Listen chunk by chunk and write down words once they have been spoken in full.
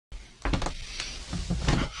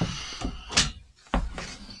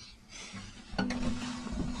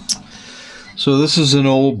So this is an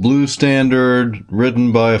old blues standard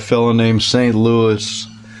written by a fellow named St. Louis,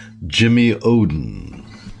 Jimmy Oden.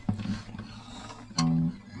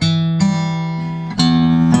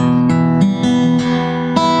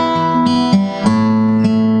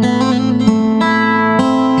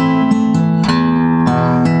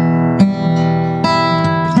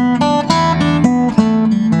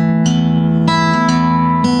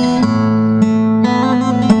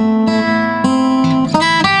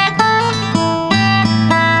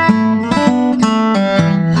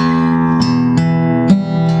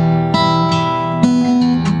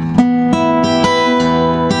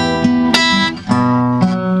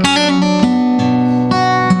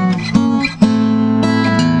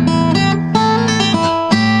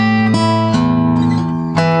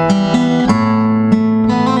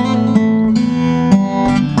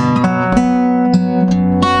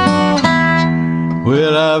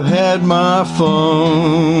 Well, I've had my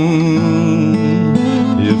fun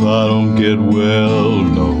if I don't get well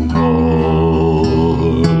no more.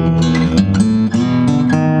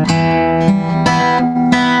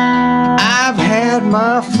 I've had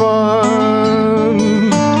my fun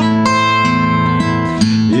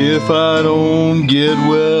if I don't get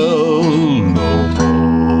well no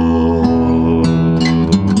more.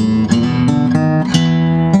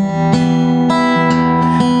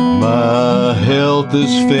 My health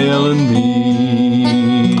is failing me,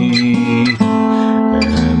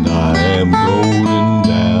 and I am going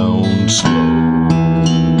down slow.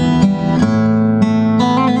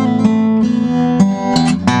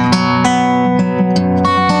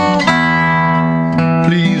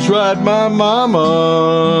 Please write my mama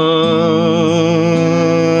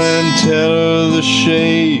and tell her the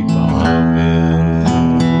shape I'm in.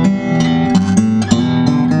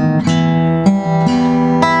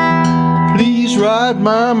 Write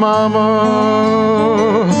my mama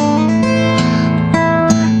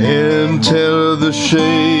and tell her the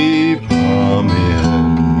shape I'm in.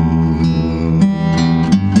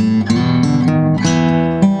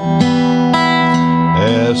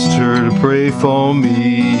 Asked her to pray for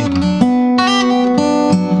me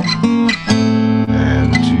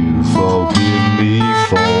and to forgive me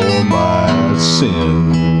for my sin.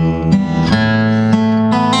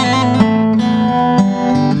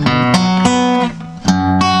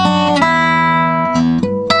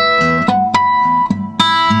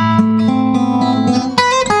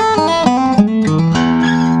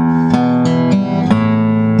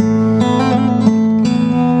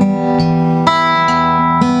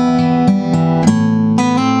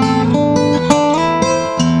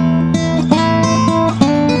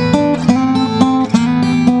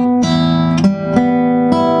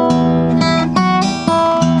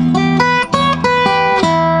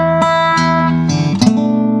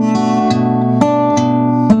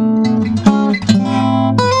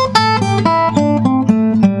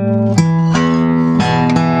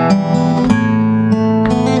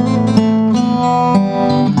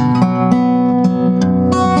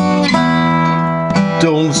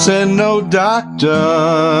 Don't send no doctor,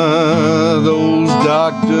 those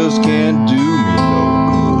doctors can't do me no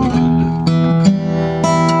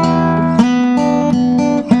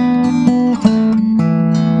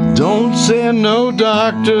good. Don't send no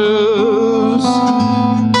doctors,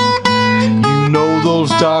 you know those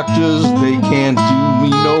doctors, they can't do me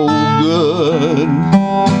no good.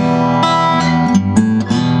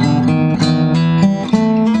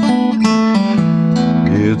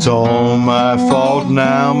 It's all my fault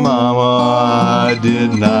now, Mama, I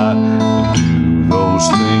did not do those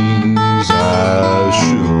things I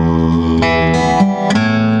should.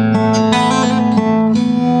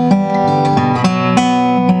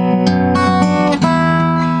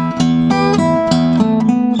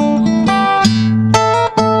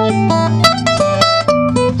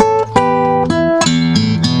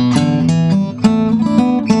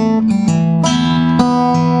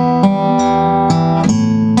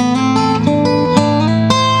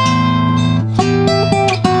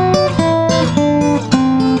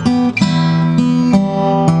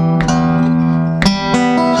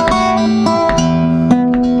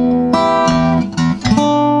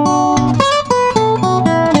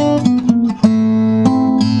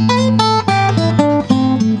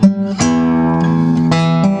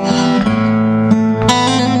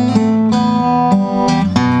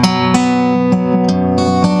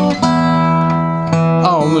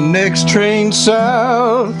 Next train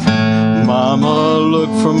south, Mama, look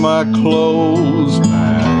for my clothes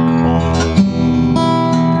back home.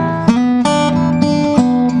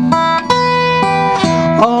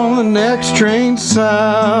 On the next train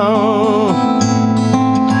south,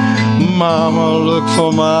 Mama, look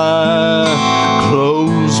for my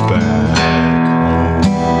clothes back home.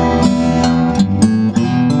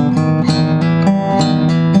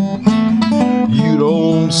 You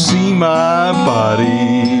don't see my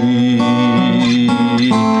body.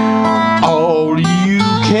 All you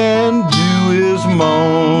can do is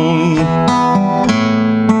moan.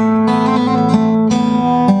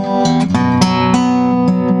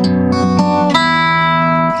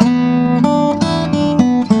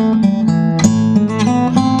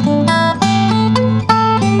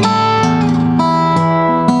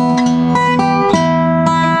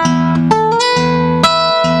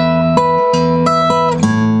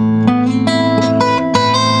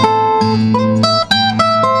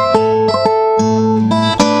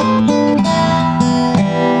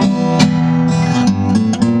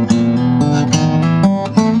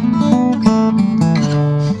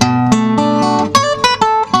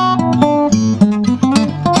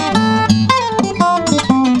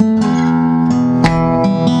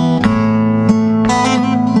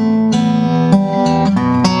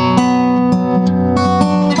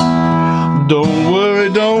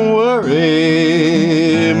 Don't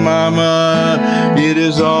worry, Mama, it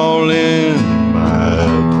is all in my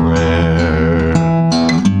prayer.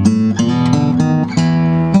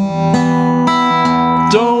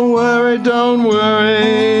 Don't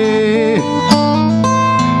worry,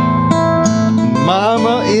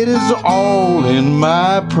 Mama, it is all in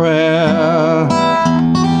my prayer.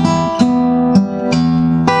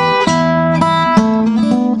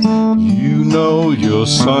 You know your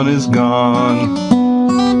son is gone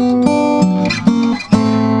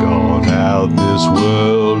out this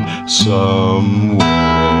world somewhere.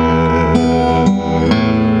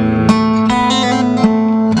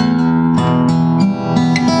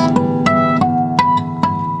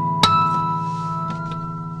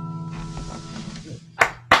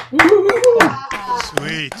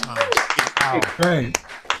 Sweet. Wow. Great.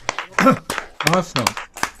 Awesome.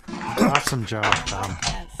 Awesome job, Tom.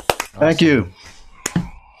 Thank you.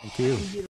 Thank you.